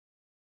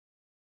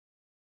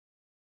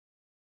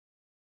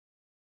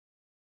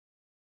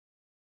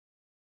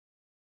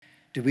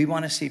Do we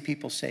want to see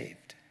people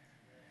saved?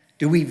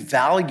 Do we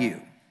value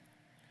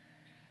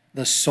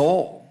the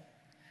soul?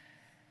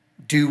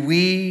 Do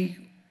we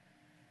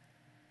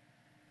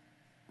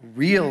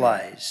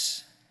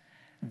realize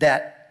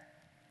that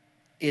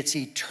it's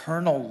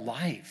eternal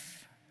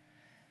life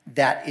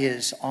that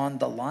is on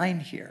the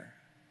line here?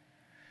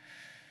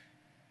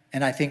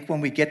 And I think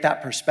when we get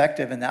that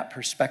perspective and that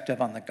perspective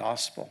on the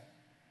gospel,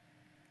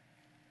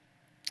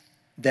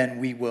 then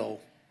we will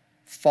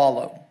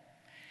follow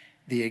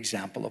the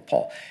example of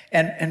Paul.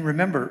 And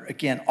remember,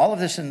 again, all of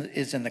this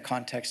is in the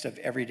context of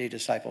everyday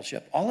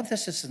discipleship. All of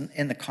this is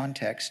in the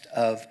context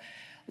of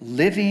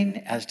living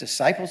as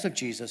disciples of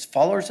Jesus,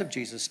 followers of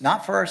Jesus,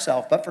 not for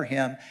ourselves, but for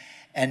him,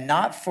 and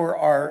not for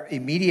our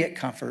immediate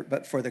comfort,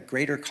 but for the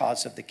greater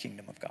cause of the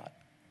kingdom of God.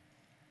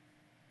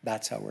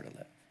 That's how we're to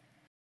live.